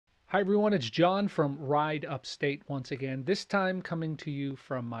Hi everyone, it's John from Ride Upstate once again, this time coming to you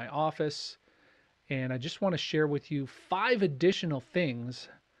from my office. And I just want to share with you 5 additional things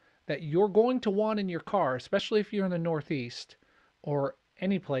that you're going to want in your car, especially if you're in the Northeast or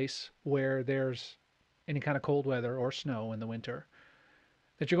any place where there's any kind of cold weather or snow in the winter,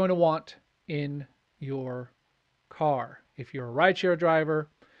 that you're going to want in your car. If you're a rideshare driver,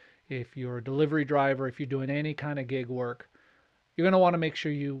 if you're a delivery driver, if you're doing any kind of gig work, you're going to want to make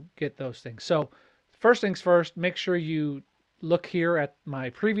sure you get those things. So first things first, make sure you look here at my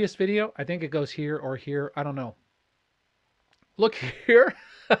previous video. I think it goes here or here. I don't know. Look here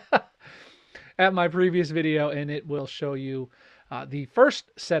at my previous video and it will show you the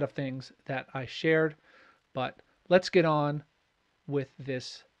first set of things that I shared. But let's get on with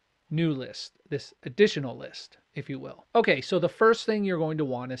this new list, this additional list, if you will. Okay, so the first thing you're going to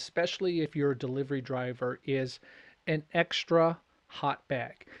want, especially if you're a delivery driver, is an extra hot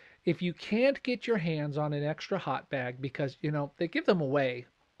bag. If you can't get your hands on an extra hot bag, because they give them away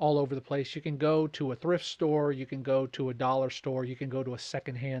all over the place. You can go to a thrift store, you can go to a dollar store, you can go to a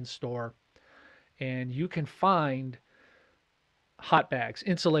secondhand store, and you can find hot bags,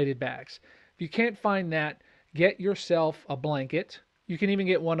 insulated bags. If you can't find that, get yourself a blanket. You can even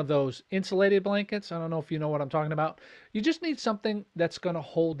get one of those insulated blankets. I don't know if you know what I'm talking about. You just need something that's going to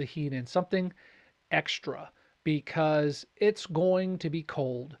hold the heat in, something extra, because it's going to be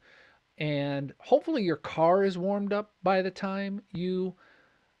cold. And hopefully your car is warmed up by the time you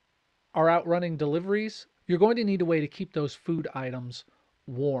are out running deliveries. You're going to need a way to keep those food items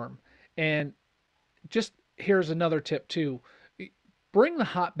warm. And just here's another tip too. Bring the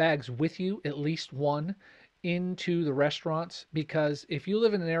hot bags with you, at least one, into the restaurants, because if you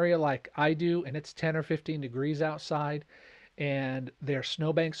live in an area like I do and it's 10 or 15 degrees outside and there's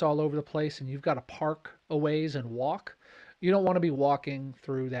snowbanks all over the place and you've got to park a ways and walk, you don't want to be walking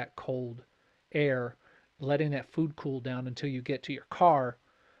through that cold air, letting that food cool down until you get to your car.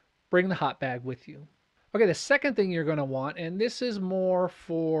 Bring the hot bag with you. Okay, the second thing you're going to want, and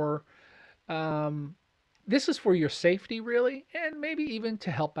um, this is for your safety, really, and maybe even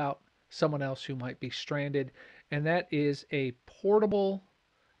to help out someone else who might be stranded, and that is a portable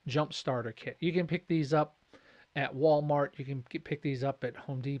jump starter kit. You can pick these up at Walmart, you can pick these up at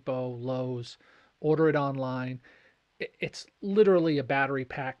Home Depot, Lowe's, order it online. It's literally a battery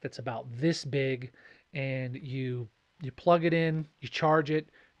pack that's about this big, and you plug it in, you charge it,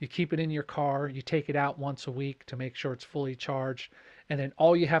 you keep it in your car, you take it out once a week to make sure it's fully charged, and then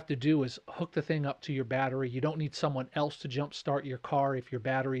all you have to do is hook the thing up to your battery. You don't need someone else to jump start your car if your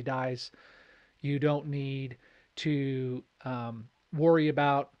battery dies. You don't need to worry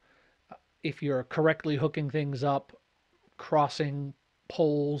about if you're correctly hooking things up, crossing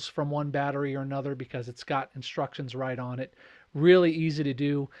poles from one battery or another, because it's got instructions right on it. Really easy to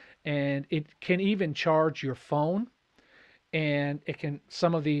do, and it can even charge your phone, and it can,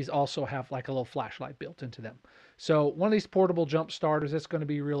 some of these also have like a little flashlight built into them. So one of these portable jump starters, that's going to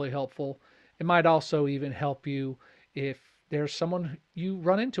be really helpful. It might also even help you if there's someone you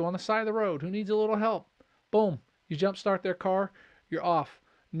run into on the side of the road who needs a little help. Boom, you jump start their car, you're off.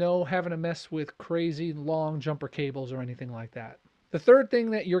 No having to mess with crazy long jumper cables or anything like that. The third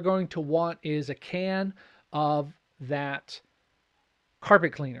thing that you're going to want is a can of that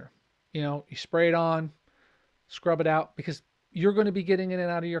carpet cleaner. You spray it on, scrub it out, because you're going to be getting in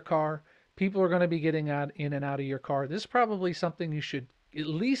and out of your car. People are going to be getting out in and out of your car. This is probably something you should at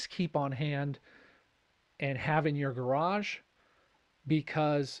least keep on hand and have in your garage,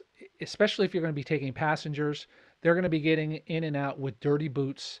 because especially if you're going to be taking passengers, they're going to be getting in and out with dirty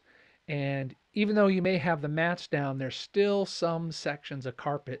boots. And even though you may have the mats down, there's still some sections of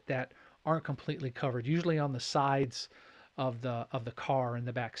carpet that aren't completely covered, usually on the sides of the car in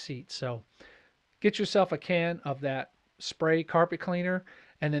the back seat. So get yourself a can of that spray carpet cleaner,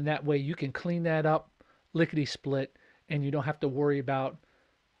 and then that way you can clean that up lickety split, and you don't have to worry about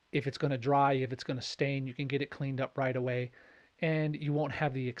if it's going to dry, if it's going to stain. You can get it cleaned up right away, and you won't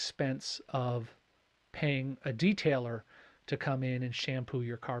have the expense of paying a detailer to come in and shampoo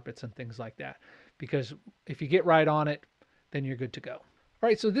your carpets and things like that. Because if you get right on it, then you're good to go. All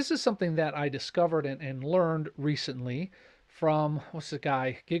right, so this is something that I discovered and learned recently from, what's the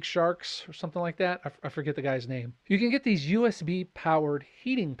guy, Gig Sharks or something like that. I forget the guy's name. You can get these USB powered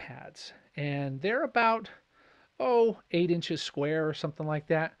heating pads, and they're about, 8 inches square or something like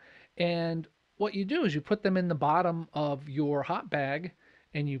that. And what you do is you put them in the bottom of your hot bag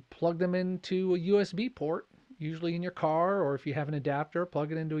and you plug them into a USB port, usually in your car, or if you have an adapter,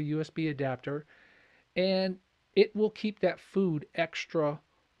 plug it into a USB adapter, and it will keep that food extra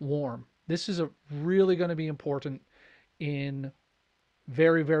warm. This is really going to be important in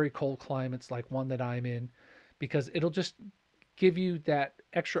very, very cold climates like one that I'm in, because it'll just give you that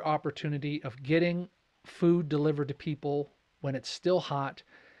extra opportunity of getting food delivered to people when it's still hot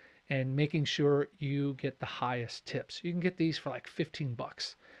and making sure you get the highest tips. You can get these for like 15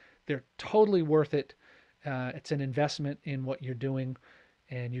 bucks. They're totally worth it. It's an investment in what you're doing,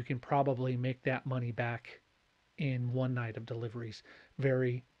 and you can probably make that money back in one night of deliveries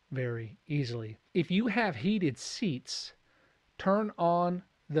very, very easily. If you have heated seats, turn on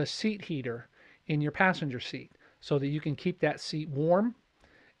the seat heater in your passenger seat so that you can keep that seat warm,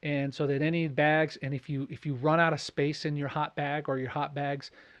 and so that any bags, and if you run out of space in your hot bag or your hot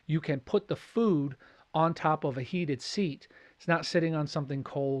bags, you can put the food on top of a heated seat. It's not sitting on something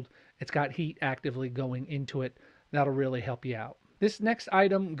cold. It's got heat actively going into it. That'll really help you out. This next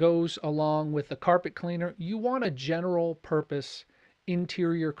item goes along with the carpet cleaner. You want a general purpose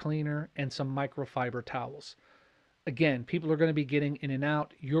interior cleaner and some microfiber towels. Again, people are going to be getting in and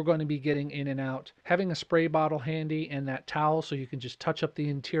out. You're going to be getting in and out. Having a spray bottle handy and that towel so you can just touch up the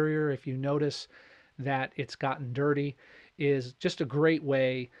interior if you notice that it's gotten dirty is just a great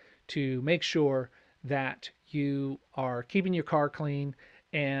way to make sure that you are keeping your car clean.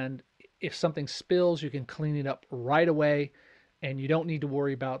 And if something spills, you can clean it up right away, and you don't need to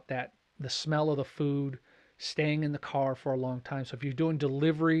worry about that, the smell of the food staying in the car for a long time. So if you're doing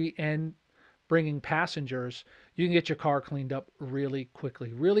delivery and bringing passengers, you can get your car cleaned up really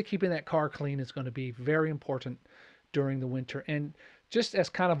quickly. Really keeping that car clean is going to be very important during the winter. And just as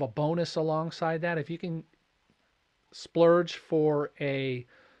kind of a bonus alongside that, if you can splurge for a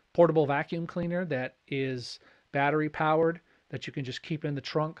portable vacuum cleaner that is battery powered, that you can just keep in the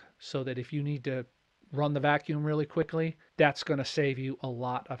trunk, so that if you need to run the vacuum really quickly, that's going to save you a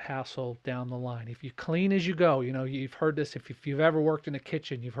lot of hassle down the line. If you clean as you go, you've heard this, if you've ever worked in a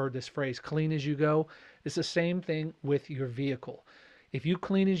kitchen, you've heard this phrase, clean as you go. It's the same thing with your vehicle. If you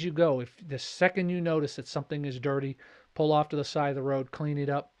clean as you go, if the second you notice that something is dirty, pull off to the side of the road, clean it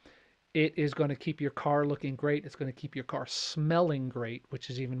up. It is going to keep your car looking great. It's going to keep your car smelling great, which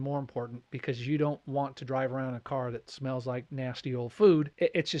is even more important, because you don't want to drive around a car that smells like nasty old food.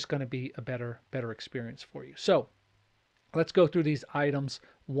 It's just going to be a better experience for you. So let's go through these items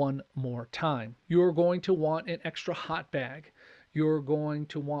one more time. You're going to want an extra hot bag. You're going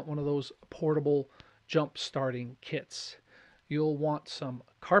to want one of those portable jump starting kits. You'll want some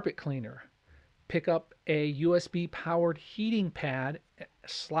carpet cleaner. Pick up a USB powered heating pad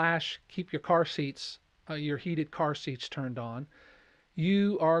 / keep your car seats, your heated car seats turned on.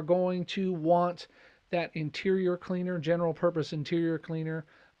 You are going to want that interior cleaner, general purpose interior cleaner,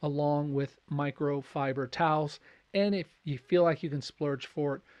 along with microfiber towels. And if you feel like you can splurge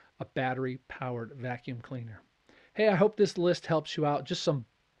for it, a battery powered vacuum cleaner. Hey, I hope this list helps you out. Just some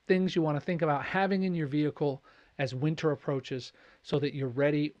things you want to think about having in your vehicle as winter approaches, so that you're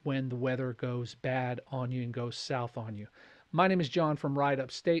ready when the weather goes bad on you and goes south on you. My name is John from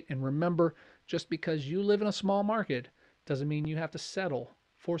Upstate, and remember, just because you live in a small market doesn't mean you have to settle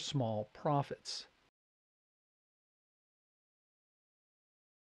for small profits.